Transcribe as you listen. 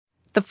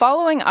The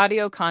following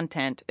audio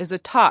content is a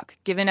talk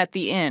given at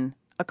The Inn,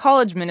 a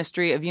college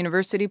ministry of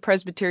University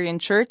Presbyterian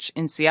Church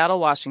in Seattle,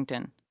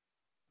 Washington.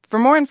 For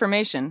more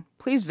information,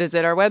 please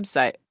visit our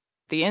website,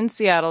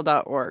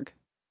 theinnseattle.org.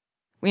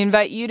 We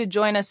invite you to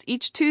join us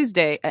each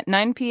Tuesday at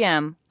 9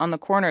 p.m. on the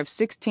corner of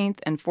 16th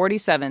and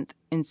 47th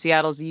in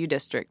Seattle's U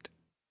District.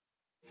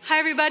 Hi,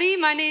 everybody.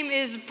 My name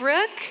is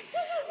Brooke.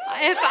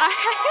 If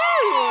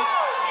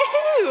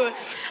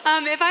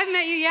I've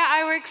met you yet,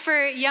 I work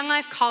for Young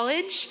Life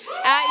College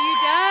at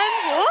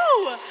UW.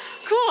 Whoa,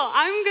 cool.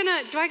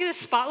 Do I get a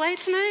spotlight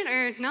tonight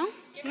or no?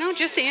 No,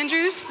 just the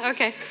Andrews?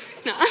 Okay,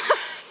 no,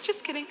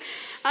 just kidding.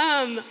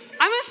 I'm going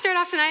to start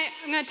off tonight.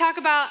 I'm going to talk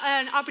about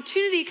an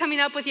opportunity coming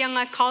up with Young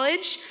Life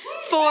College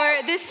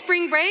for this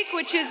spring break,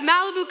 which is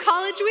Malibu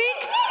College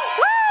Week.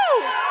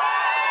 Woo!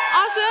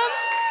 Awesome.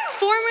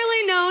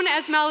 Formerly known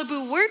as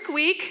Malibu Work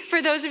Week,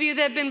 for those of you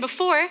that have been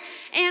before,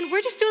 and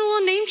we're just doing a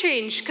little name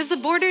change because the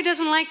border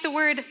doesn't like the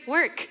word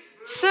work.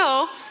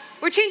 So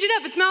we're changing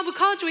it up. It's Malibu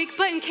College Week,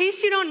 but in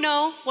case you don't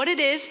know what it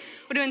is,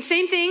 we're doing the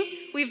same thing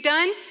we've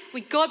done. We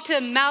go up to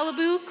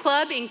Malibu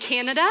Club in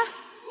Canada,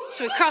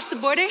 so we cross the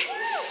border,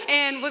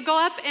 and we'll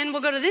go up and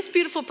we'll go to this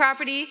beautiful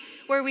property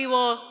where we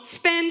will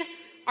spend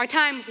our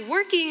time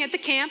working at the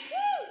camp,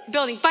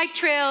 building bike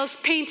trails,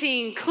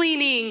 painting,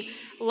 cleaning,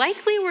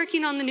 likely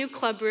working on the new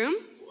club room.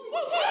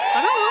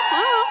 I don't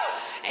know.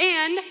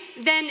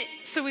 And then,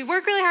 so we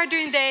work really hard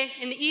during the day.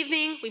 In the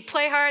evening, we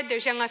play hard.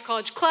 There's Young Life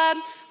College Club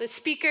with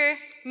speaker,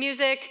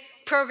 music,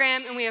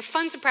 program, and we have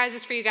fun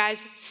surprises for you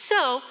guys.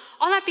 So,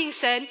 all that being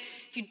said,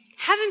 if you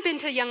haven't been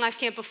to Young Life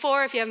Camp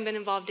before, if you haven't been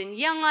involved in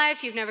Young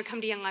Life, you've never come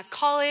to Young Life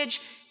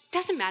College,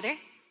 doesn't matter.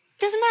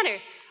 Doesn't matter.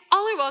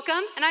 All are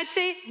welcome, and I'd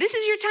say this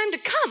is your time to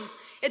come.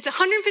 It's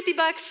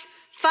 $150,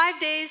 5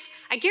 days.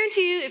 I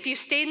guarantee you, if you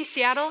stayed in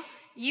Seattle,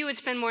 you would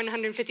spend more than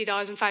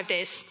 $150 in 5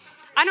 days.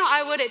 I know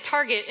I would at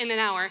Target in an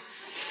hour.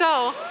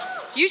 So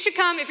you should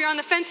come. If you're on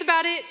the fence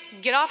about it,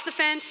 get off the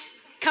fence.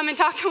 Come and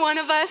talk to one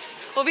of us.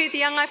 We'll be at the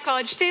Young Life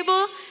College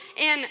table.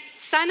 And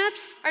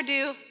signups are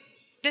due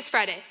this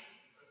Friday.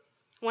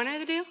 When are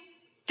they due?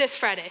 This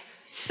Friday.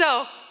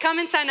 So come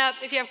and sign up.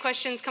 If you have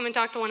questions, come and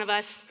talk to one of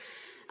us.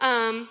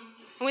 And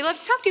we'd love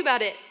to talk to you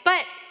about it.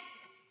 But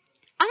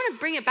I'm going to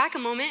bring it back a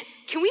moment.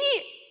 Can we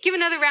give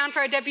another round for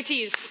our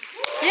deputies?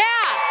 Yeah.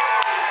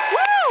 Woo!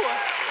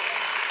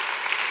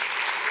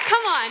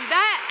 Come on,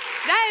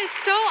 that is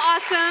so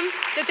awesome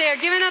that they are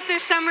giving up their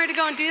summer to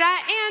go and do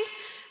that. And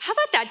how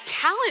about that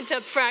talent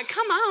up front?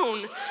 Come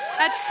on.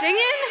 That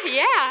singing?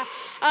 Yeah.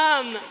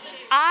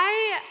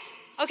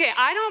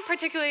 I don't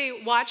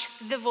particularly watch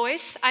The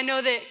Voice. I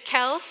know that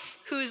Kels,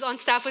 who's on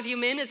staff with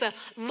UMin, is a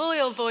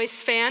loyal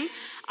Voice fan.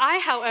 I,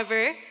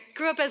 however,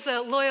 grew up as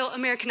a loyal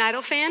American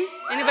Idol fan.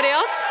 Anybody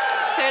else?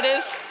 There it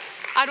is.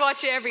 I'd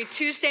watch it every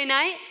Tuesday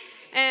night.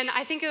 And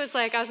I think it was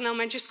like I was in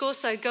elementary school,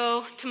 so I'd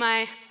go to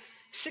my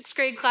 6th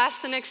grade class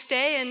the next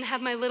day and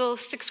have my little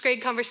 6th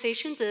grade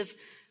conversations of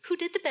who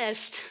did the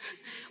best?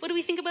 What do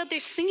we think about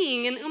their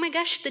singing? And oh my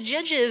gosh, the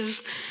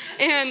judges.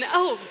 And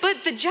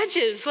but the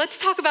judges, let's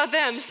talk about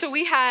them. So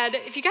we had,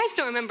 if you guys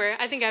don't remember,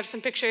 I think I have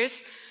some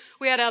pictures.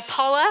 We had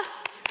Paula,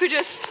 who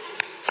just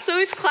is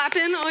always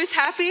clapping, always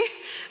happy.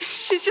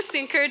 She's just the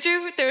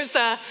encourager. There's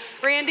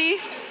Randy.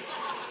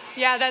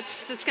 Yeah,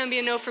 that's going to be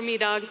a no for me,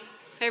 dog.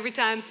 Every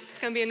time. It's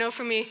going to be a no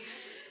for me.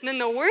 And then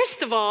the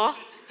worst of all,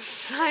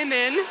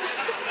 Simon. Who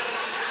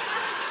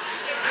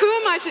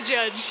am I to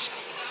judge?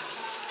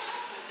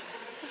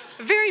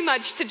 Very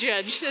much to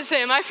judge is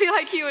him. I feel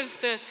like he was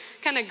the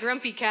kind of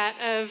grumpy cat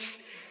of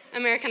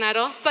American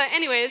Idol. But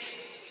anyways,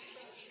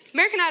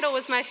 American Idol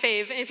was my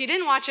fave. And if you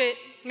didn't watch it,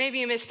 maybe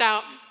you missed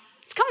out.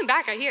 It's coming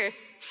back, I hear.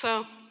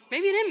 So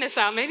maybe you didn't miss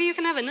out. Maybe you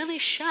can have another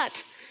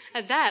shot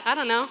at that. I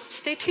don't know.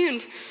 Stay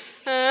tuned.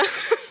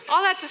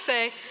 All that to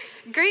say,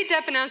 great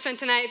Dep announcement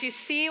tonight. If you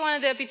see one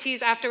of the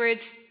deputies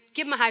afterwards,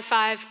 give them a high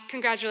five,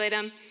 congratulate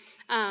them.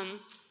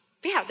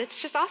 Yeah,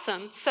 that's just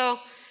awesome. So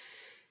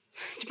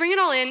to bring it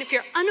all in, if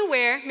you're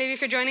unaware, maybe if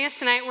you're joining us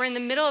tonight, we're in the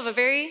middle of a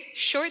very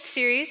short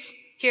series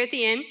here at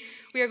the Inn.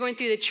 We are going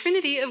through the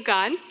Trinity of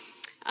God,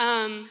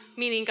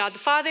 meaning God the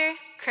Father,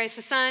 Christ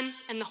the Son,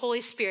 and the Holy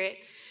Spirit.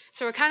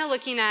 So we're kind of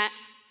looking at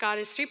God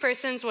as 3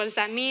 persons. What does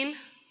that mean?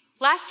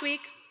 Last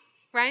week,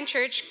 Ryan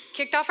Church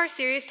kicked off our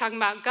series talking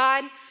about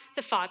God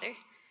the Father.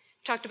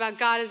 Talked about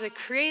God as a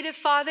creative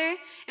Father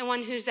and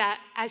one who's that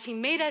as he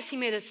made us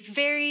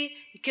very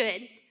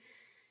good.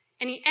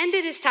 And he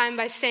ended his time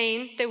by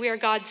saying that we are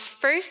God's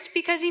first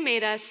because he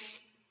made us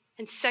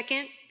and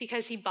second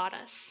because he bought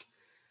us.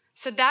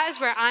 So that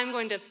is where I'm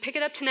going to pick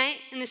it up tonight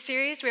in the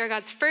series. We are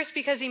God's first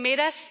because he made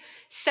us,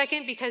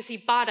 second because he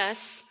bought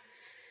us.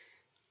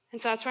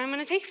 And so that's where I'm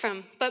going to take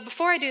from. But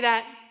before I do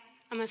that,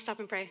 I'm going to stop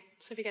and pray.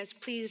 So if you guys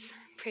please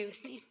pray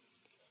with me.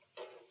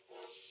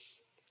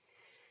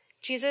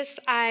 Jesus,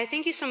 I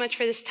thank you so much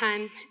for this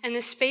time and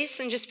this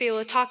space and just be able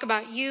to talk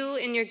about you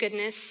and your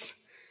goodness.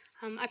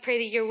 I pray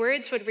that your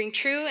words would ring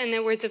true and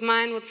that words of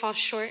mine would fall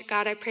short.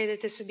 God, I pray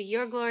that this would be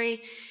your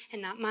glory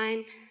and not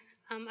mine.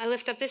 I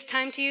lift up this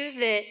time to you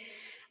that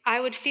I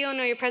would feel and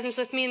know your presence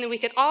with me, and that we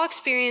could all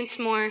experience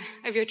more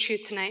of your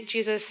truth tonight.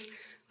 Jesus,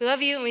 we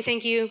love you and we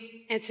thank you.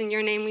 It's in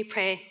your name we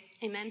pray.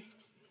 Amen.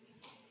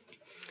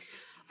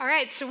 All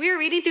right, so we are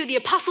reading through the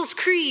Apostles'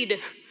 Creed.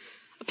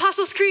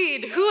 Apostles'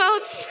 Creed. Who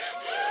else?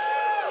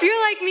 If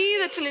you're like me,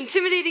 that's an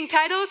intimidating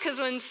title, because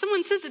when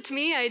someone says it to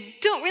me, I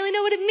don't really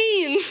know what it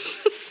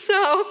means.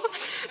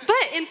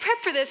 But in prep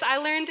for this, I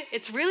learned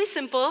it's really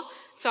simple.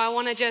 So I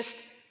want to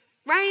just,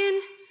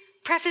 Ryan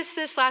prefaced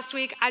this last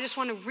week. I just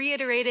want to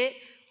reiterate it,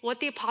 what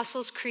the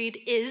Apostles' Creed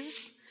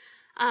is.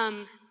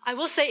 I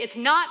will say it's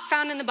not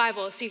found in the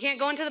Bible, so you can't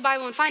go into the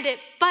Bible and find it,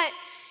 but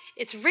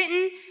it's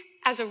written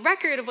as a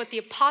record of what the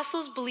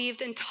apostles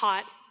believed and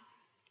taught,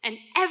 and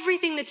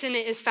everything that's in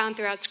it is found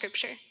throughout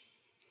Scripture.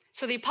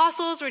 So the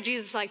apostles were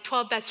Jesus'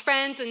 12 best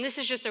friends, and this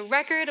is just a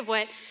record of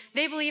what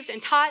they believed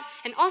and taught,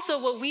 and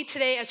also what we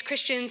today as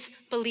Christians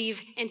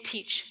believe and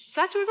teach.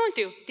 So that's what we're going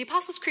through, the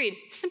Apostles' Creed.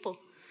 Simple.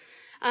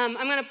 I'm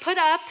going to put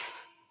up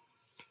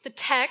the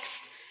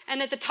text,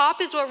 and at the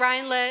top is what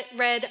Ryan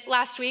read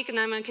last week, and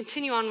then I'm going to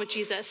continue on with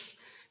Jesus.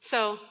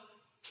 So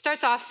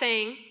starts off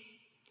saying,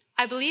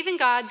 I believe in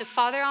God, the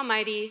Father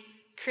Almighty,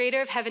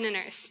 creator of heaven and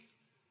earth.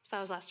 So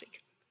that was last week.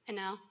 And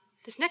now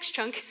this next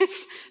chunk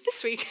is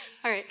this week.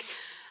 All right.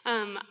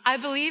 I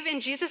believe in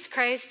Jesus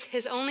Christ,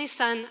 his only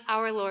Son,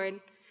 our Lord,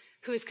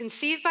 who was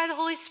conceived by the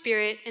Holy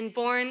Spirit and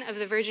born of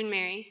the Virgin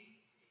Mary.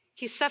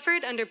 He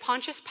suffered under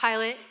Pontius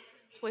Pilate,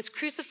 was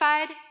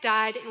crucified,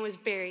 died, and was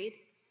buried.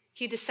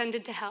 He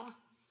descended to hell.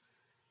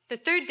 The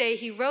third day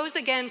he rose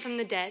again from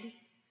the dead.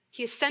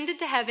 He ascended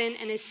to heaven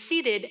and is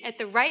seated at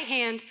the right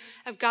hand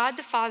of God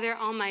the Father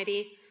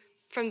Almighty.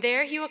 From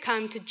there he will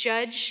come to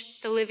judge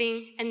the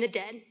living and the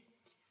dead.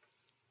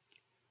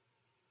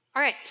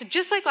 All right, so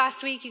just like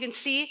last week, you can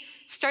see,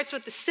 starts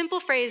with the simple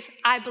phrase,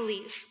 I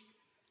believe.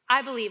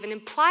 I believe, and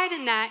implied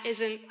in that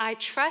is an I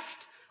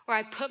trust or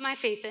I put my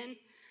faith in.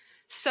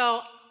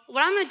 So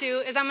what I'm going to do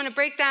is I'm going to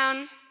break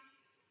down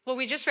what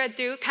we just read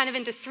through kind of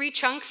into 3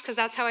 chunks, because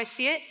that's how I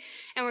see it,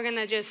 and we're going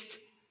to just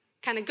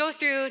kind of go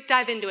through,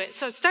 dive into it.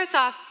 So it starts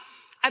off,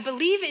 I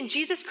believe in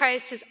Jesus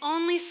Christ, his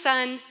only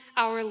Son,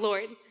 our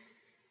Lord.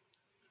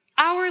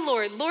 Our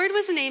Lord. Lord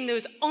was a name that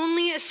was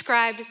only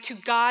ascribed to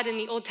God in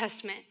the Old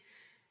Testament.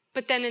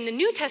 But then in the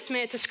New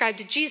Testament, it's ascribed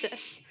to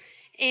Jesus.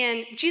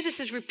 And Jesus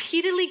is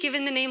repeatedly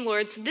given the name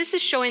Lord. So this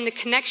is showing the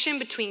connection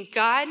between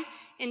God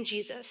and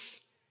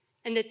Jesus,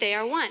 and that they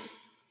are one.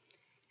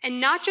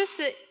 And not just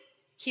that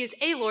he is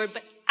a Lord,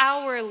 but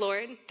our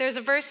Lord. There's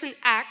a verse in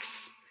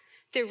Acts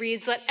that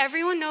reads, let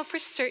everyone know for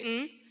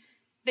certain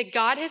that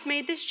God has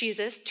made this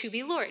Jesus to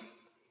be Lord.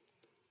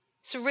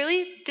 So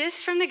really,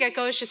 this from the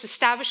get-go is just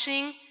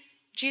establishing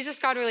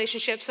Jesus-God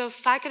relationship. So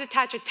if I could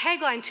attach a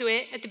tagline to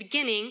it at the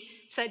beginning,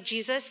 it's that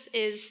Jesus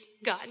is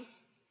God.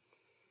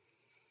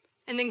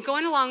 And then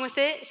going along with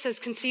it, it says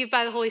conceived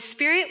by the Holy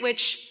Spirit,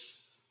 which,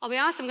 I'll be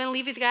honest, I'm going to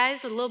leave you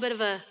guys with a little bit of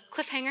a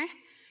cliffhanger,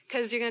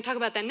 because you're going to talk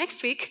about that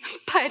next week.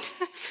 But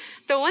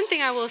the one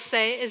thing I will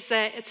say is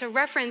that it's a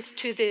reference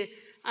to the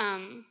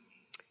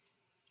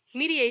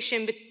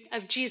mediation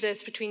of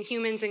Jesus between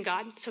humans and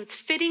God. So it's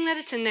fitting that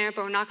it's in there,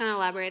 but we're not going to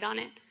elaborate on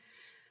it.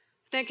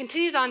 Then it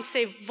continues on to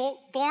say,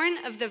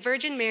 born of the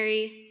Virgin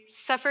Mary,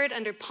 suffered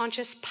under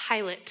Pontius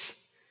Pilate.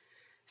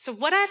 So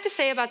what I have to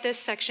say about this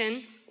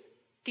section,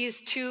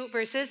 these 2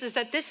 verses, is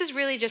that this is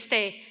really just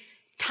a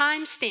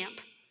time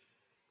stamp.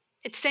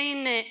 It's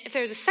saying that if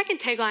there was a second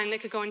tagline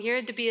that could go in here,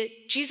 it'd be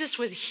that Jesus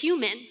was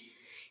human.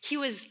 He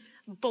was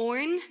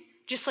born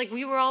just like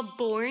we were all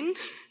born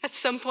at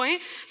some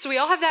point. So we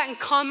all have that in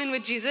common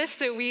with Jesus,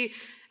 that we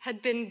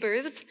had been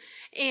birthed.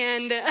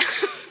 And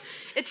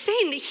it's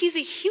saying that he's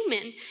a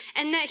human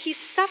and that he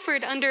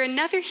suffered under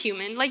another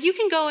human. Like, you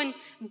can go and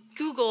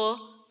Google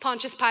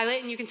Pontius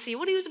Pilate and you can see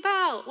what he was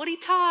about, what he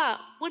taught,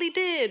 what he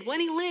did, when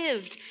he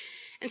lived.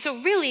 And so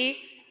really,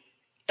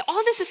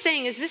 all this is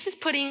saying is this is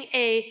putting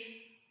a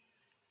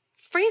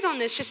phrase on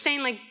this, just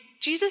saying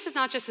Jesus is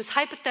not just this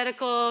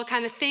hypothetical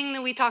kind of thing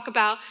that we talk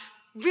about.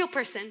 Real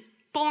person,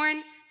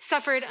 born,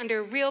 suffered under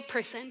a real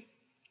person.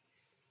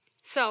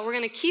 So we're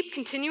going to keep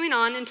continuing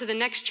on into the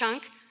next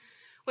chunk,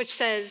 which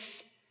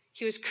says,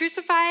 he was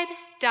crucified,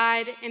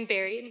 died, and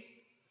buried.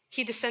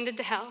 He descended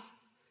to hell.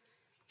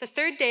 The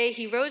third day,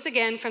 he rose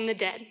again from the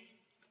dead.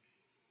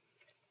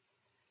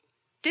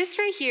 This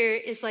right here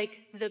is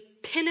the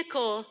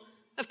pinnacle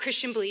of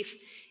Christian belief.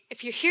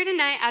 If you're here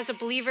tonight as a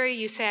believer,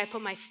 you say, I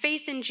put my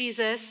faith in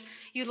Jesus,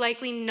 you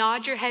likely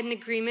nod your head in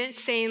agreement,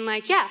 saying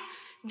yeah,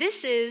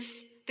 this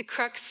is the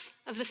crux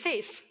of the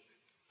faith.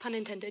 Pun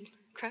intended.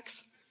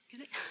 Crux.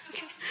 Get it?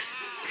 Okay.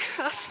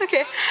 Crux.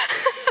 Okay.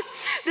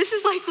 This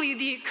is likely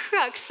the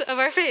crux of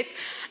our faith.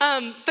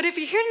 But if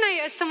you're here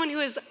tonight as someone who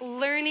is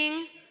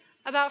learning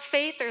about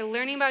faith or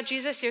learning about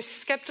Jesus, you're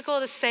skeptical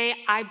to say,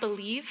 I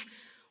believe,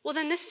 well,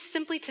 then this is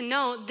simply to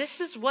know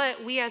this is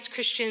what we as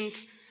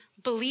Christians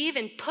believe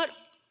and put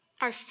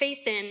our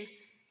faith in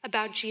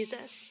about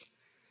Jesus.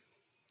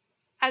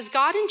 As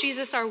God and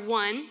Jesus are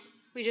one,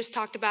 we just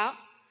talked about,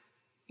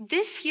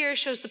 this here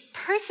shows the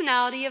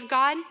personality of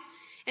God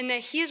and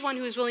that he is one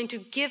who is willing to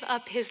give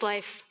up his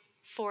life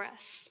for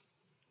us.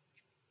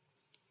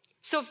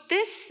 So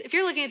if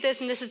you're looking at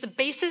this and this is the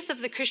basis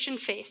of the Christian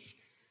faith,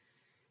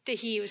 that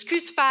he was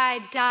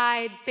crucified,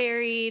 died,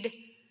 buried,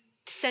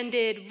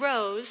 descended,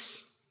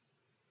 rose,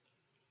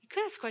 you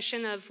could ask the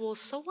question of, well,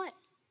 so what?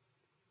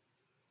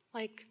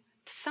 Like,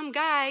 some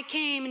guy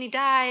came and he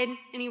died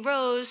and he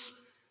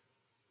rose.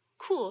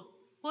 Cool.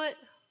 What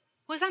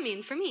does that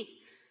mean for me?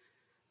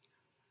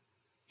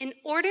 In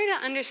order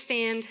to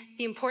understand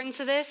the importance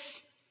of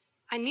this,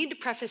 I need to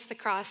preface the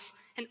cross.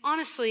 And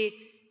honestly,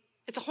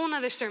 it's a whole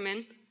nother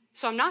sermon,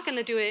 so I'm not going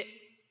to do it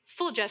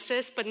full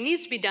justice, but it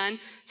needs to be done.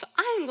 So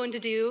I am going to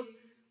do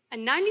a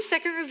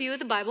 90-second review of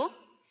the Bible.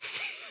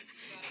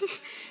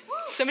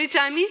 Somebody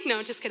time me?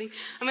 No, just kidding.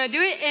 I'm going to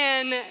do it,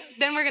 and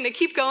then we're going to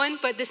keep going,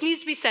 but this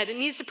needs to be said. It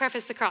needs to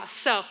preface the cross.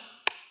 So,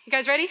 you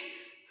guys ready?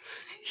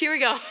 Here we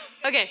go.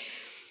 Okay.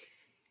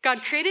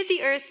 God created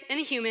the earth and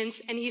the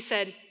humans, and he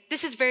said,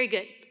 this is very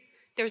good.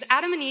 There was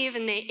Adam and Eve,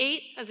 and they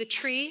ate of the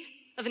tree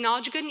of the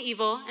knowledge of good and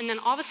evil, and then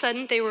all of a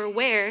sudden they were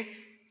aware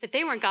that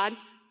they weren't God.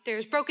 There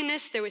was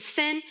brokenness, there was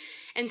sin,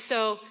 and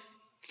so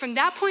from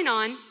that point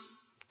on,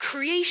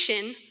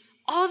 creation,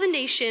 all the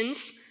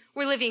nations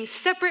were living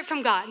separate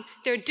from God.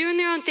 They were doing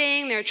their own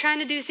thing, they were trying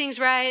to do things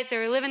right, they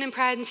were living in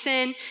pride and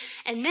sin,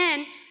 and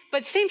then, but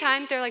at the same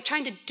time, they're like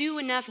trying to do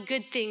enough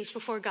good things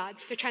before God.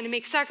 They're trying to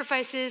make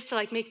sacrifices to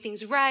like make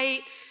things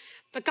right,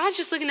 but God's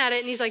just looking at it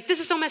and he's like, this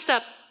is so messed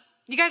up.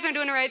 You guys aren't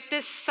doing it right.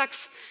 This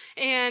sucks.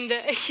 And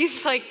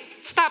he's like,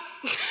 stop.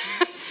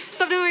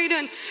 Stop doing what you're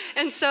doing.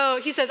 And so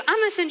he says, I'm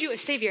going to send you a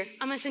savior.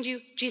 I'm going to send you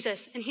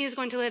Jesus. And he is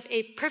going to live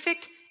a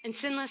perfect and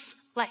sinless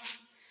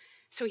life.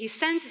 So he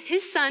sends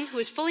his son, who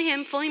is fully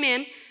him, fully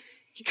man.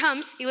 He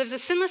comes, he lives a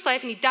sinless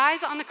life, and he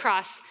dies on the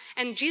cross.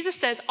 And Jesus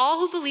says, all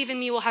who believe in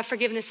me will have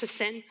forgiveness of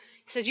sin. He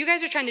says, you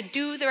guys are trying to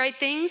do the right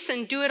things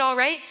and do it all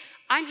right.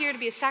 I'm here to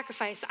be a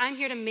sacrifice. I'm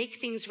here to make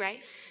things right.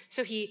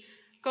 So he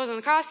goes on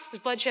the cross, his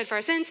blood shed for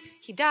our sins,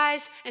 he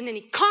dies, and then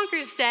he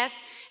conquers death,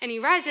 and he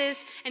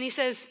rises, and he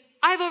says,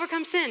 I've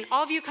overcome sin.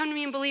 All of you come to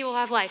me and believe will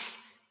have life.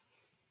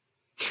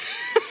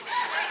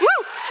 Woo!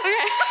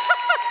 Okay.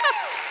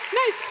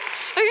 Nice.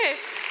 Okay.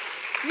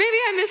 Maybe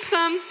I missed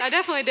some. I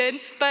definitely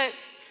did. But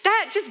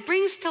that just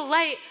brings to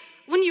light,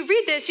 when you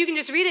read this, you can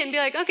just read it and be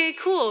like, okay,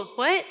 cool.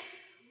 What?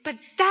 But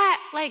that,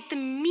 like the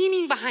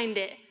meaning behind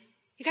it,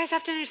 you guys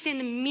have to understand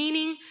the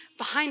meaning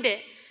behind it.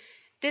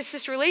 There's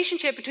this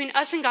relationship between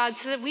us and God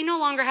so that we no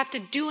longer have to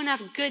do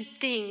enough good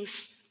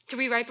things to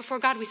be right before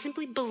God. We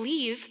simply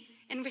believe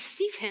and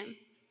receive him.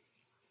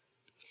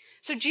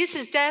 So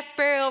Jesus' death,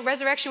 burial,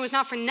 resurrection was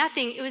not for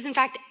nothing. It was in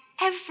fact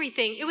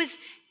everything. It was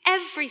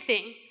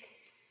everything.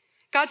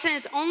 God sent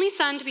his only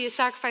son to be a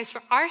sacrifice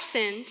for our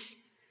sins.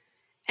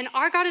 And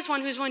our God is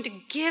one who's willing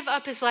to give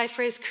up his life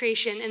for his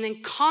creation. And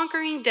then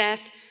conquering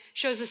death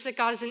shows us that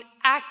God is an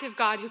active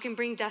God who can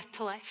bring death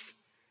to life.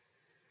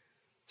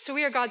 So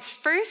we are God's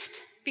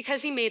first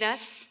because he made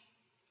us,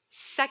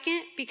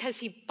 second because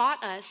he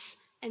bought us,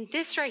 and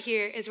this right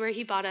here is where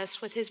he bought us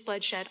with his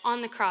blood shed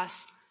on the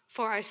cross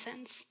for our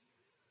sins.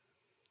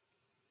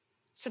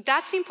 So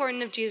that's the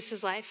importance of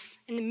Jesus' life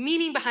and the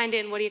meaning behind it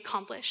and what he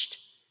accomplished.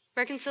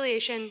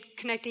 Reconciliation,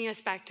 connecting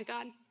us back to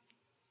God.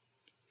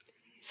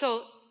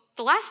 So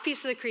the last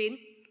piece of the creed,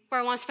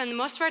 where I want to spend the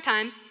most of our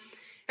time,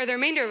 or the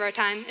remainder of our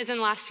time, is in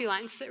the last few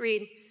lines that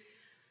read,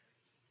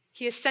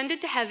 he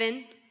ascended to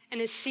heaven and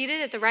is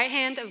seated at the right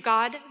hand of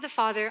God the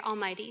Father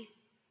Almighty.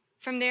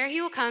 From there he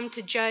will come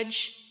to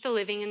judge the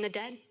living and the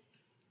dead.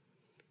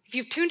 If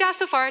you've tuned out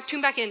so far,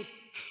 tune back in.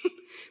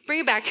 Bring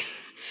it back.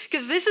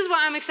 Because this is what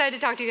I'm excited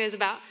to talk to you guys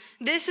about.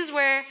 This is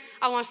where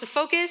I want us to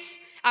focus.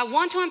 I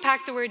want to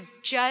unpack the word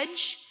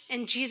judge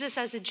and Jesus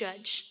as a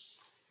judge.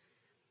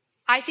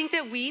 I think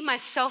that we,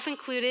 myself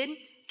included,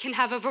 can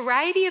have a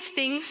variety of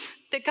things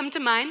that come to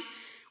mind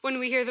when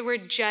we hear the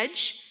word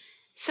judge.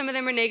 Some of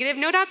them are negative.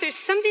 No doubt there's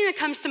something that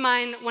comes to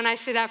mind when I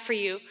say that for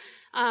you.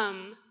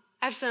 I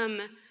have some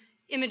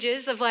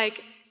images of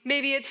like,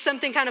 maybe it's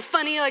something kind of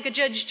funny, like a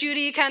Judge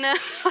Judy kind of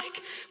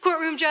like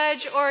courtroom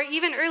judge, or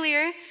even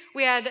earlier,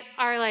 we had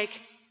our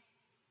like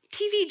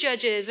TV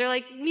judges or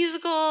like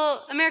musical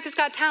America's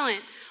Got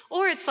Talent,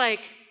 or it's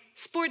like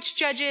sports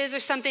judges or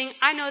something.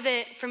 I know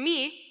that for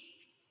me,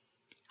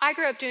 I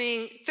grew up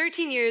doing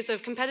 13 years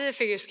of competitive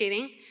figure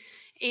skating,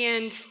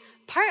 and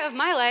part of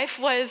my life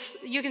was,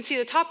 you can see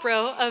the top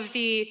row of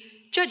the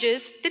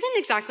judges. They didn't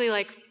exactly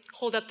like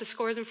hold up the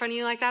scores in front of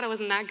you like that. I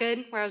wasn't that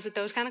good where I was at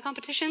those kind of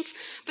competitions,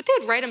 but they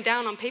would write them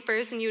down on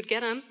papers and you would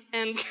get them,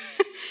 and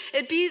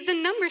it'd be the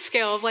number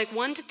scale of like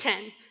 1 to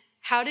 10.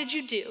 How did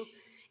you do?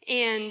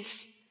 And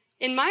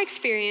in my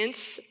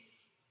experience,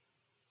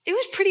 it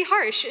was pretty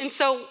harsh. And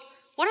so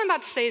what I'm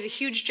about to say is a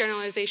huge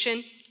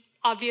generalization.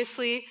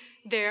 Obviously,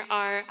 there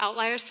are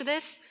outliers to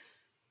this.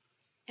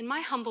 In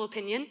my humble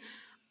opinion,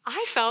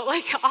 I felt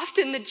like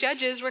often the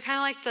judges were kind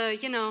of like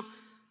the,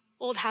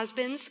 old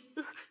has-beens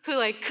who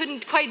like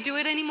couldn't quite do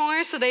it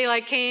anymore. So they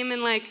like came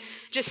and like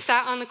just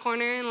sat on the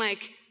corner and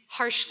like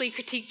harshly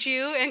critiqued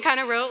you and kind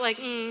of wrote like,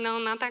 no,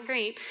 not that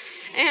great.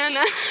 And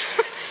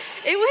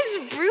It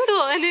was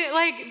brutal. And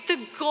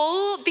the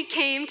goal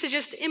became to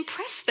just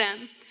impress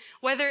them,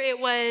 whether it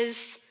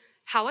was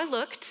how I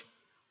looked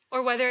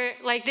or whether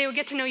they would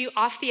get to know you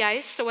off the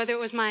ice. So whether it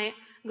was my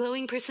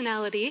glowing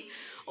personality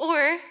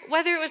or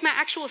whether it was my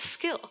actual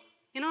skill.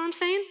 You know what I'm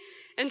saying?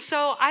 And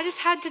so I just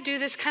had to do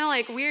this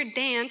kind of weird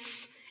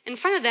dance in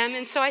front of them.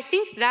 And so I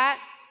think that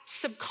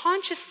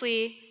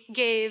subconsciously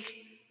gave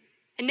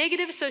a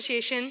negative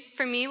association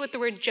for me with the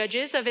word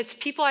judges, of it's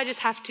people I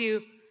just have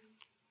to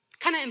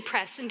kind of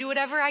impress and do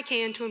whatever I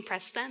can to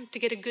impress them, to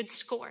get a good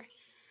score.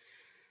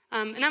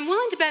 And I'm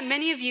willing to bet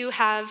many of you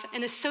have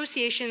an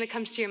association that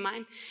comes to your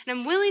mind. And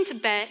I'm willing to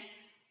bet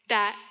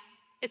that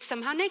it's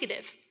somehow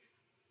negative.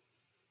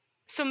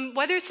 So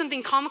whether it's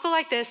something comical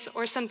like this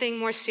or something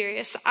more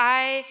serious,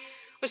 I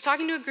was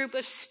talking to a group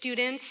of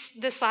students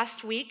this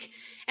last week,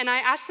 and I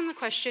asked them the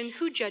question,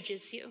 who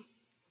judges you?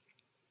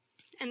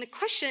 And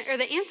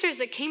the answers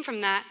that came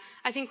from that,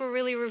 I think were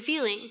really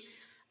revealing.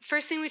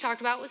 First thing we talked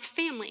about was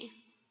family.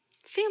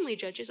 Family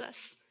judges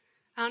us.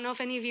 I don't know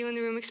if any of you in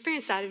the room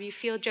experienced that, if you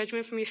feel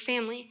judgment from your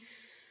family.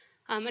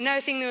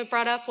 Another thing that was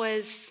brought up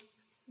was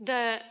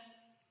the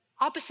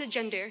opposite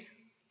gender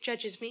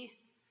judges me.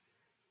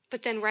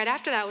 But then right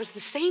after that was the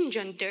same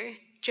gender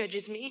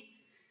judges me.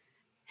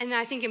 And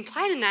I think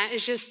implied in that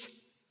is just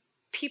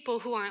people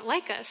who aren't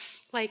like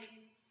us,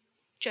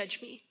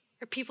 judge me.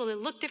 Or people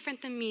that look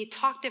different than me,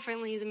 talk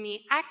differently than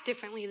me, act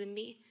differently than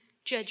me,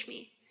 judge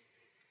me.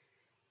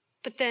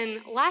 But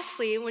then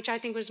lastly, which I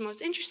think was the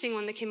most interesting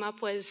one that came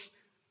up, was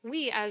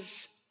we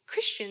as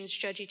Christians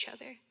judge each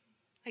other.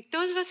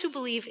 Those of us who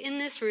believe in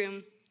this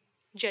room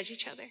judge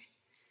each other.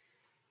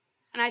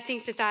 And I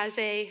think that is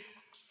a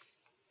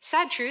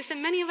sad truth that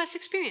many of us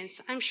experience.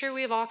 I'm sure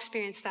we have all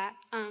experienced that.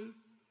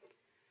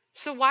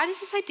 So why does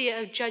this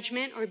idea of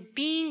judgment or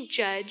being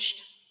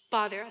judged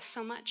bother us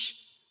so much?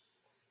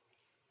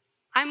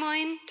 I'm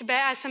willing to bet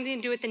it has something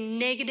to do with the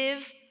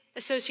negative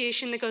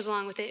association that goes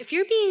along with it. If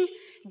you're being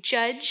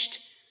judged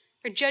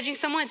or judging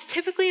someone, it's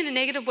typically in a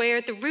negative way or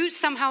at the root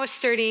somehow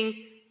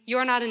asserting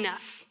you're not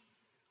enough.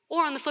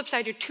 Or on the flip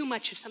side, you're too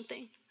much of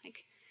something.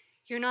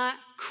 You're not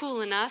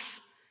cool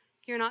enough,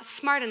 you're not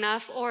smart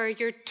enough, or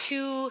you're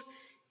too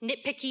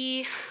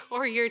nitpicky,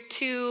 or you're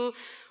too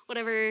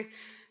whatever,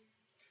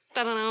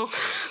 I don't know.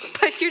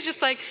 But you're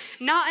just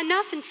not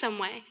enough in some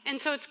way. And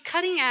so it's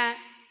cutting at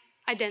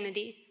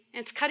identity.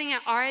 It's cutting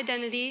at our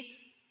identity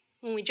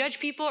when we judge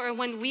people or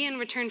when we in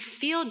return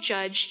feel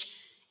judged.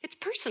 It's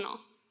personal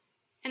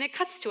and it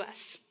cuts to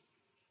us.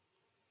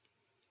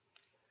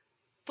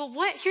 But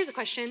here's a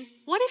question.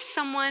 What if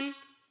someone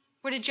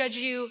were to judge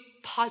you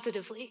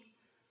positively?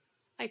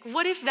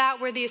 What if that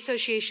were the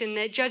association,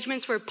 that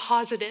judgments were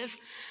positive?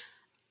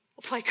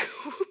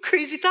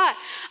 Crazy thought.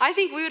 I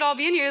think we would all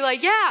be in here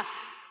yeah,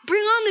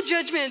 bring on the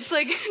judgments.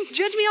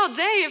 Judge me all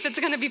day if it's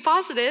going to be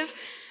positive.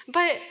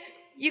 But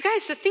you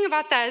guys, the thing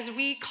about that is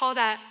we call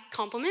that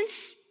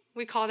compliments.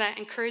 We call that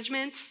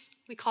encouragements.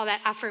 We call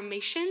that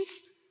affirmations.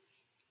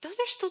 Those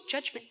are still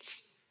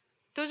judgments.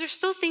 Those are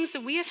still things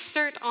that we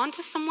assert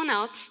onto someone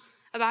else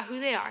about who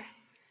they are.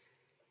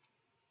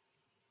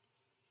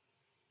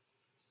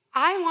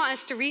 I want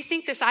us to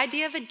rethink this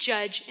idea of a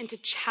judge and to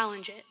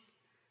challenge it.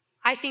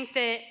 I think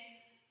that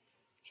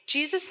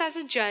Jesus as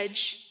a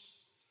judge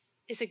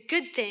is a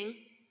good thing,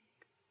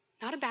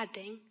 not a bad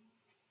thing,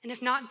 and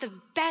if not the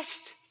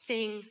best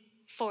thing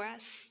for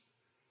us.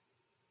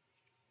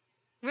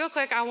 Real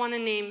quick, I want to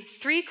name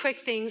 3 quick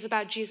things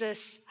about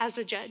Jesus as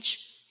a judge,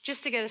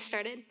 just to get us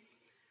started.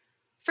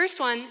 First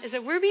one is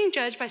that we're being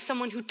judged by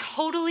someone who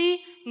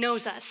totally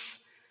knows us.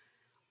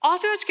 All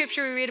throughout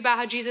Scripture, we read about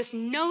how Jesus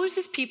knows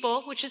his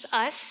people, which is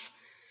us,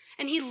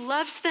 and he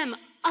loves them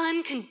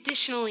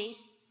unconditionally.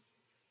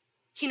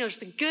 He knows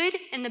the good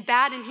and the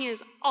bad, and he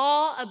is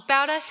all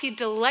about us. He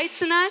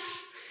delights in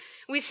us.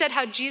 We said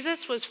how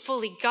Jesus was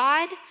fully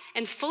God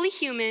and fully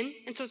human,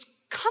 and so it's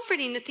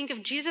comforting to think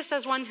of Jesus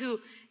as one who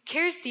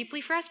cares deeply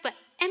for us, but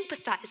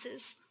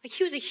empathizes.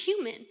 He was a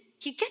human.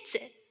 He gets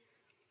it.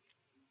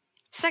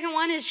 Second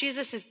one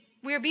is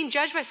we are being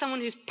judged by someone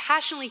who's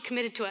passionately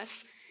committed to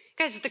us.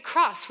 Guys, the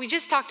cross, we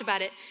just talked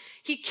about it.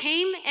 He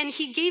came and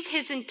he gave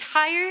his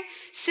entire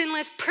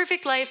sinless,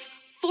 perfect life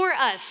for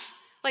us.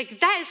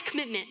 That is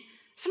commitment.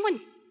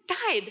 Someone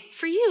died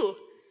for you.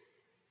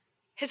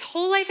 His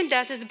whole life and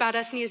death is about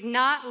us, and he is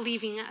not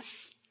leaving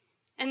us.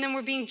 And then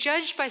we're being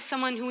judged by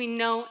someone who we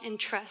know and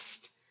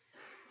trust.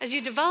 As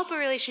you develop a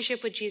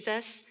relationship with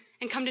Jesus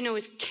and come to know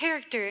his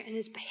character and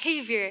his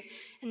behavior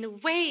and the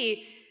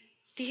way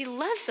that he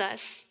loves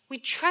us, we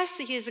trust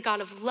that he is a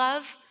God of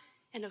love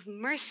and of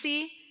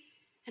mercy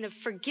and of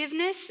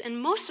forgiveness,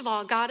 and most of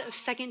all, a God of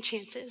second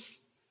chances.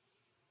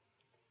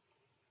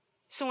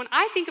 So when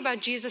I think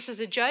about Jesus as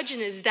a judge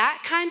and as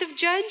that kind of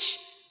judge,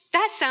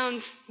 that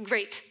sounds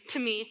great to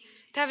me,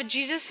 to have a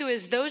Jesus who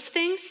is those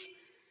things.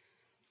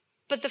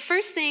 But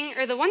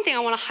the one thing I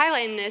want to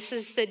highlight in this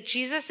is that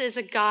Jesus is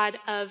a God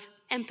of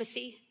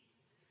empathy.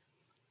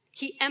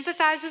 He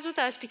empathizes with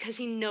us because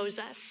he knows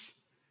us.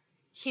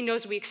 He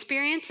knows what we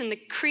experience, and the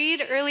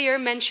creed earlier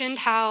mentioned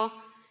how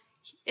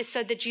it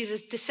said that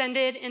Jesus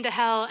descended into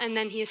hell and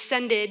then he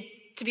ascended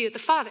to be with the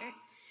Father.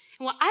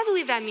 And what I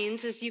believe that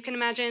means is you can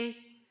imagine,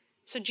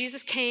 so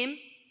Jesus came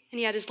and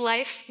he had his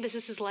life. This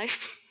is his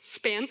life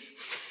span.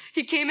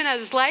 He came and had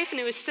his life and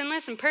it was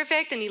sinless and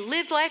perfect and he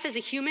lived life as a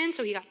human.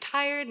 So he got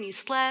tired and he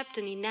slept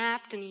and he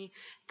napped and he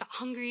got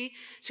hungry.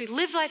 So he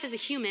lived life as a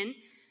human.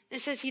 It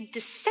says he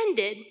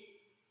descended,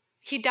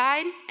 he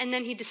died, and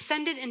then he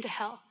descended into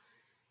hell.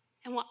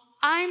 And what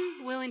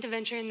I'm willing to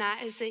venture in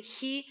that is that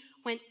he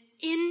went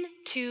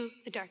into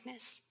the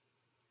darkness.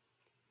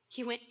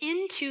 He went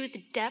into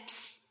the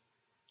depths,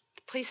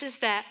 the places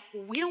that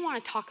we don't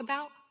want to talk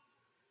about,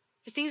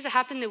 the things that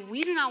happen that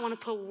we do not want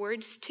to put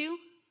words to,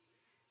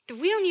 that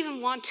we don't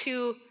even want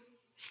to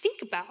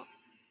think about.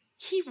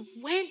 He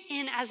went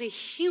in as a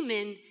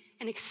human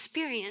and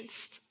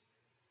experienced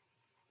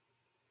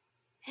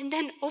and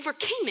then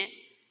overcame it.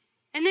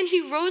 And then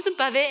he rose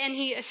above it and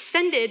he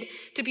ascended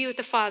to be with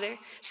the Father.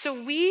 So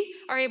we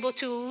are able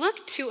to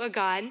look to a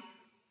God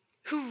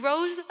who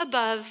rose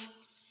above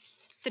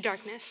the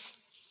darkness.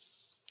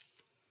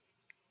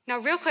 Now,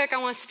 real quick, I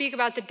want to speak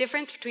about the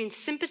difference between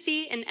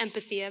sympathy and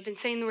empathy. I've been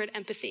saying the word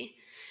empathy.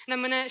 And I'm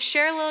going to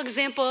share a little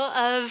example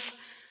of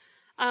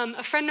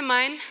a friend of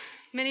mine.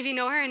 Many of you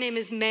know her. Her name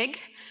is Meg.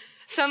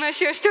 So I'm going to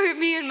share a story of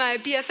me and my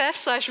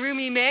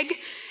BFF/roomie Meg.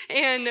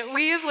 And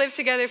we have lived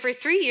together for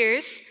 3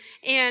 years.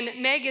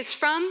 And Meg is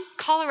from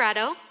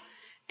Colorado.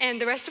 And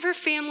the rest of her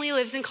family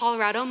lives in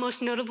Colorado,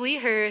 most notably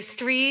her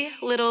 3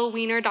 little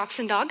wiener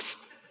dachshund dogs.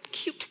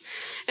 Cute.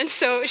 And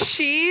so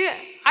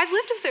I've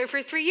lived with her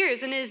for 3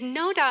 years, and it is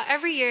no doubt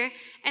every year,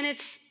 and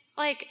it's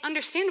like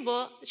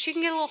understandable, she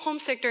can get a little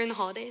homesick during the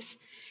holidays.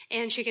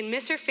 And she can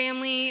miss her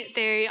family.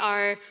 They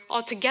are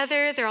all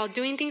together. They're all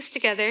doing things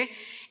together.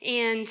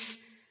 And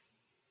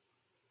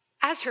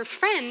as her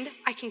friend,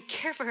 I can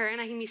care for her, and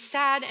I can be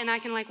sad, and I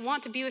can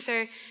want to be with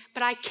her,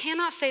 but I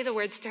cannot say the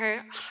words to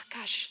her, oh,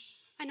 gosh,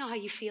 I know how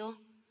you feel.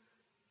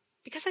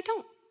 Because I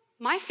don't.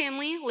 My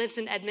family lives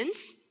in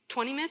Edmonds,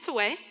 20 minutes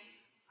away.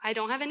 I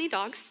don't have any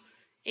dogs.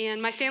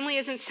 And my family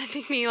isn't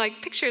sending me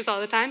pictures all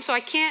the time. So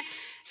I can't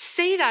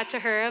say that to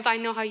her of I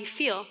know how you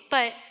feel.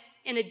 But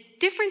in a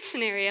different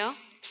scenario,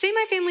 say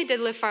my family did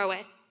live far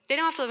away. They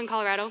don't have to live in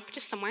Colorado, but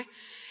just somewhere.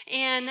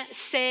 And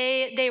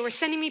say they were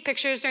sending me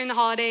pictures during the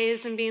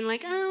holidays and being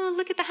like, oh,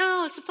 look at the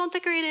house, it's all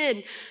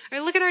decorated. Or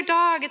look at our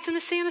dog, it's in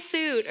a Santa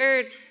suit.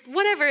 Or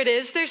whatever it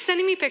is, they're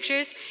sending me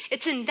pictures.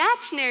 It's in that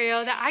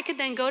scenario that I could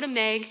then go to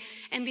Meg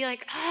and be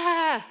like,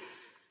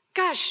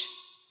 gosh,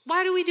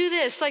 why do we do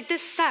this?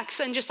 This sucks.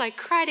 And just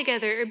cry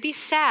together or be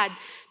sad.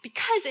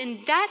 Because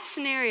in that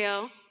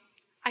scenario,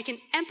 I can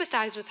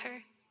empathize with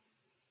her.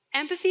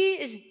 Empathy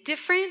is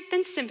different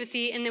than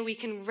sympathy in that we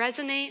can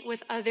resonate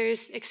with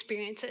others'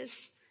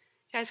 experiences.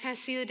 You guys kind of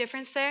see the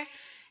difference there?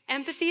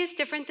 Empathy is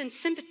different than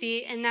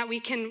sympathy in that we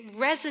can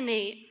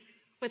resonate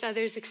with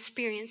others'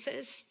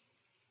 experiences.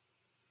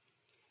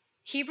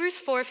 Hebrews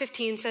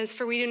 4:15 says,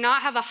 "For we do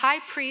not have a high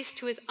priest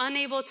who is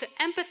unable to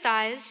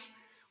empathize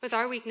with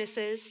our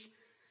weaknesses,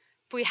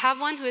 but we have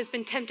one who has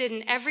been tempted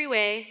in every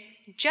way,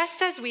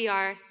 just as we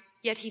are,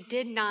 yet he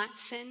did not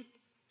sin."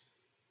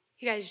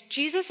 You guys,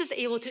 Jesus is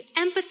able to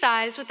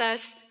empathize with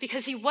us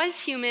because he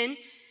was human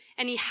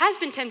and he has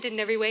been tempted in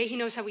every way. He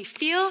knows how we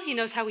feel, he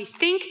knows how we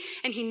think,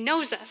 and he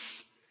knows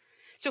us.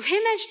 So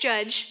him as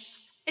judge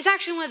is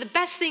actually one of the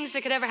best things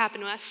that could ever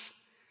happen to us.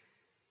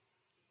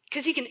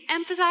 Because he can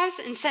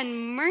empathize and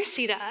send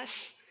mercy to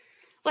us.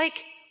 We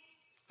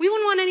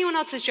wouldn't want anyone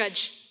else as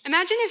judge.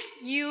 Imagine if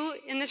you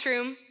in this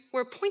room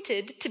were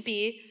appointed to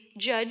be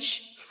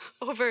judge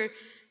over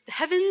the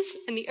heavens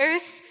and the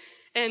earth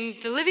and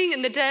the living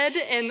and the dead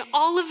and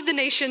all of the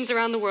nations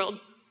around the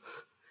world.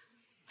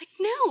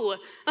 No.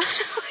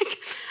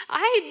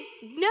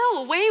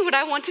 No way would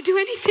I want to do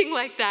anything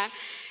like that.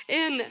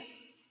 And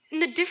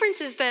the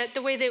difference is that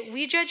the way that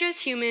we judge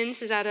as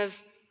humans is out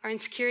of our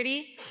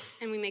insecurity,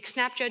 and we make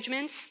snap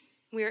judgments.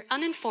 We are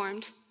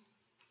uninformed.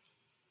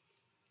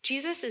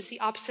 Jesus is the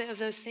opposite of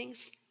those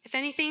things. If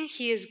anything,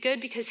 he is good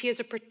because he is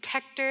a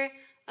protector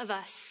of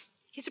us.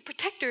 He's a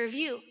protector of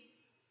you.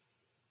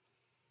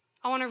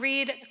 I want to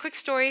read a quick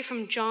story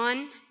from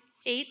John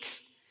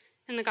 8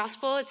 in the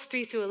gospel. It's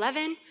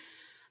 3-11.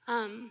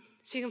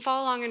 So you can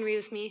follow along and read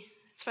with me.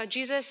 It's about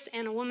Jesus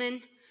and a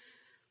woman.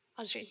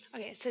 I'll just read.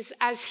 Okay, it says,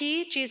 "As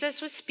he,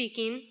 Jesus, was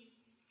speaking,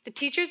 the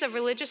teachers of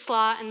religious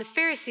law and the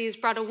Pharisees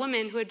brought a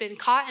woman who had been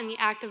caught in the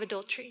act of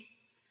adultery.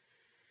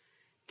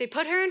 They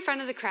put her in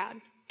front of the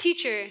crowd.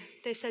 'Teacher,'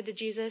 they said to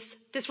Jesus,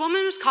 'this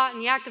woman was caught in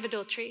the act of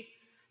adultery.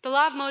 The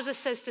law of Moses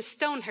says to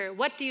stone her.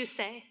 What do you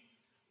say?'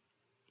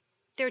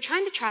 They were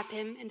trying to trap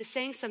him into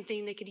saying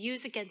something they could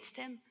use against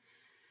him.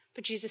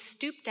 But Jesus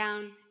stooped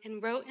down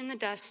and wrote in the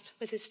dust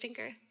with his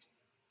finger.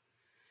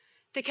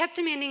 They kept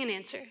demanding an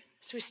answer.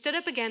 So he stood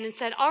up again and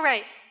said, 'All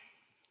right,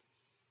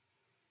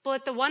 but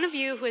let the one of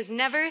you who has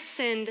never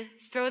sinned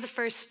throw the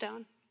first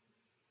stone.'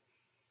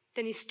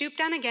 Then he stooped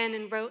down again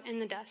and wrote in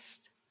the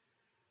dust.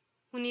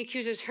 When the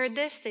accusers heard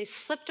this, they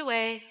slipped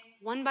away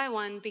one by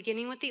one,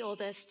 beginning with the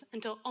oldest,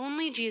 until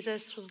only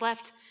Jesus was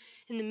left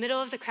in the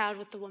middle of the crowd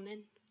with the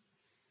woman.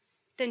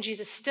 Then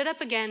Jesus stood up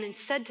again and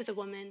said to the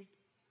woman,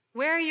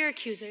 "Where are your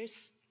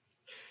accusers?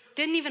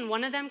 Didn't even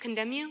one of them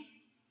condemn you?"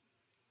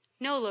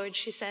 "No, Lord,"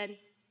 she said.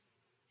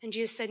 And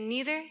Jesus said,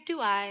 "Neither do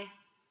I.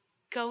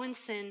 Go and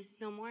sin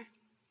no more."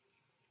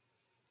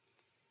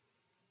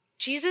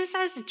 Jesus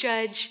as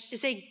judge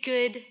is a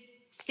good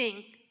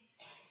thing.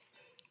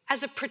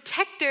 As a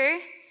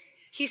protector,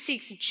 he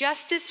seeks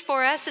justice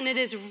for us, and it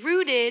is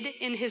rooted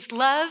in his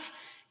love,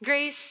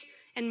 grace,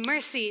 and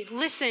mercy.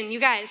 Listen, you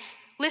guys,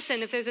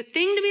 listen. If there's a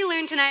thing to be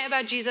learned tonight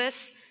about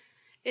Jesus,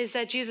 is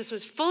that Jesus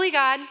was fully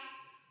God,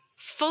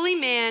 fully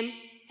man,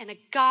 and a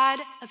God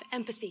of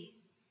empathy.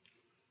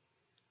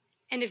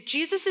 And if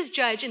Jesus is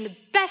judge and the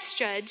best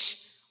judge,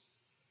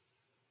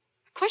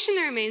 a question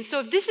that remains, so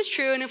if this is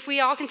true, and if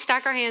we all can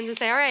stack our hands and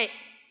say, all right,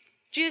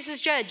 Jesus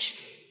is judge,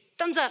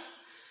 thumbs up.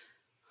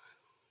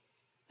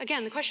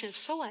 Again, the question of,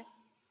 so what?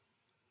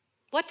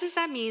 What does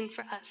that mean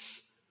for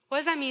us? What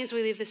does that mean as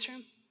we leave this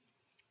room?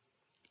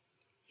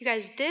 You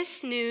guys,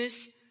 this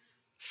news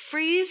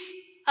frees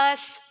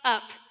us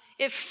up.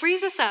 It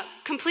frees us up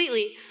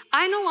completely.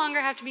 I no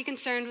longer have to be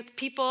concerned with the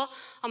people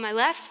on my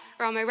left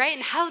or on my right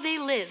and how they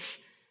live.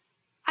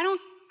 I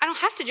don't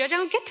have to judge. I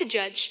don't get to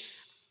judge.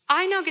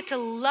 I now get to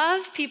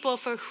love people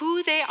for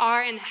who they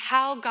are and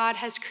how God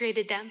has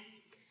created them.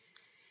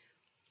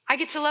 I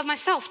get to love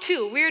myself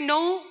too.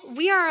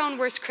 We are our own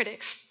worst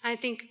critics. I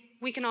think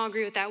we can all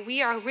agree with that.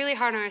 We are really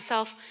hard on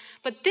ourselves.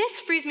 But this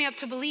frees me up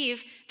to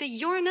believe that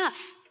you're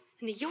enough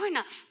and that you're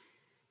enough.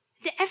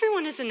 That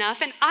everyone is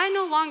enough. And I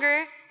no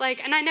longer,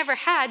 and I never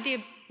had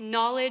the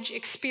knowledge,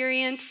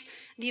 experience,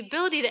 the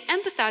ability to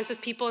empathize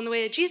with people in the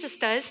way that Jesus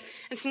does.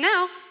 And so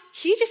now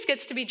he just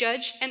gets to be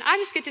judge, and I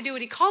just get to do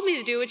what he called me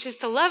to do, which is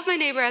to love my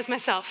neighbor as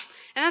myself.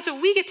 And that's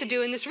what we get to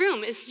do in this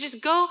room, is to just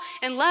go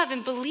and love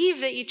and believe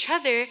that each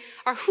other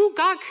are who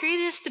God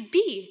created us to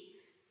be.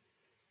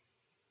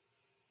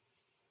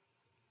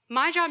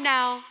 My job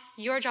now,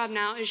 your job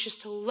now, is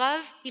just to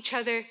love each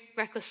other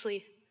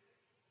recklessly.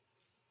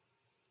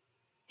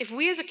 If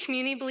we as a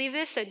community believe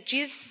this, that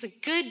Jesus is a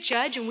good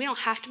judge and we don't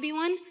have to be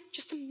one,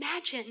 just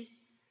imagine.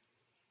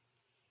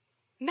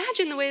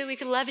 Imagine the way that we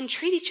could love and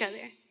treat each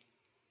other.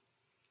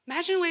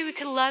 Imagine the way we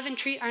could love and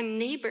treat our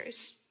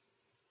neighbors,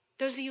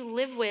 those that you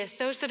live with,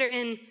 those that are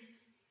in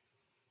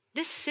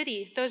this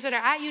city, those that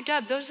are at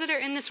UW, those that are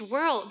in this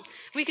world.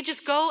 We could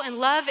just go and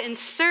love and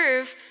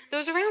serve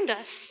those around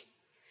us,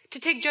 to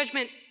take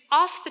judgment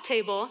off the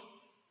table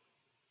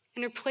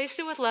and replace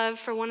it with love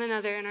for one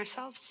another and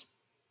ourselves.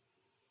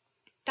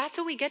 That's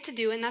what we get to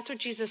do, and that's what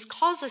Jesus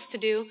calls us to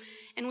do.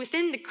 And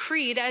within the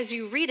creed, as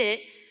you read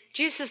it,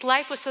 Jesus'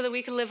 life was so that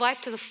we could live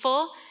life to the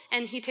full,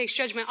 and he takes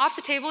judgment off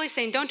the table. He's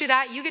saying, don't do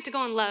that. You get to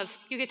go and love.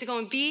 You get to go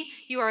and be.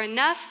 You are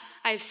enough.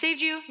 I have saved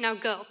you. Now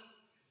go.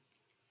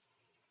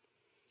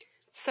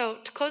 So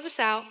to close this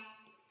out,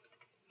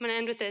 I'm going to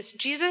end with this.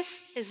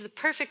 Jesus is the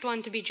perfect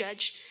one to be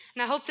judge.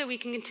 And I hope that we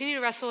can continue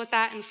to wrestle with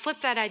that and flip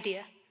that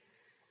idea.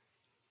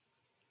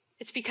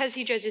 It's because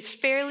he judges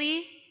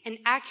fairly and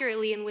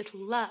accurately and with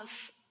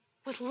love.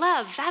 With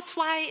love. That's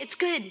why it's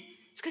good.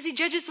 It's because he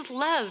judges with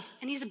love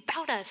and he's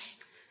about us.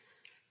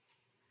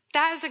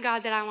 That is a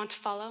God that I want to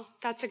follow.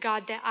 That's a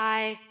God that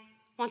I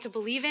want to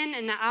believe in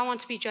and that I want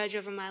to be judge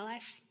over my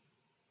life.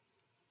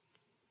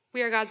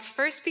 We are God's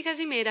first because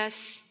he made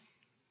us,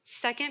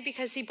 second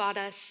because he bought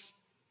us,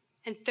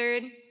 and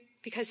third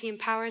because he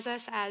empowers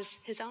us as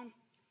his own.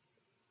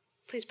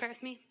 Please pray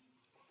with me.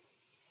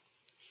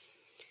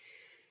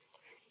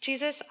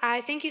 Jesus,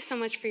 I thank you so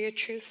much for your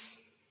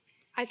truths.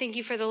 I thank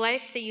you for the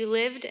life that you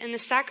lived and the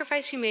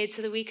sacrifice you made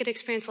so that we could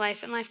experience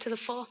life and life to the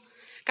full.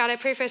 God, I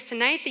pray for us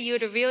tonight that you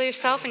would reveal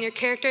yourself and your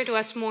character to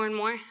us more and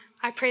more.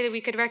 I pray that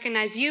we could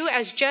recognize you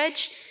as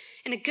judge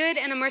and a good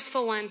and a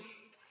merciful one.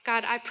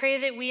 God, I pray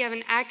that we have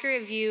an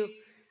accurate view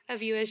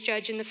of you as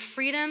judge and the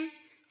freedom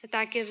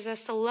that gives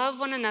us to love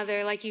one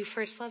another like you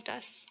first loved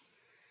us.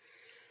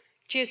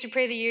 Jesus,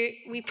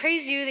 we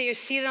praise you that you're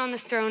seated on the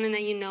throne and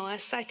that you know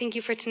us. I thank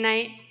you for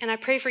tonight, and I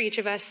pray for each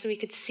of us that we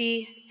could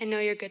see and know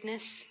your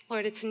goodness.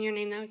 Lord, it's in your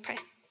name that we pray.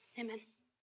 Amen.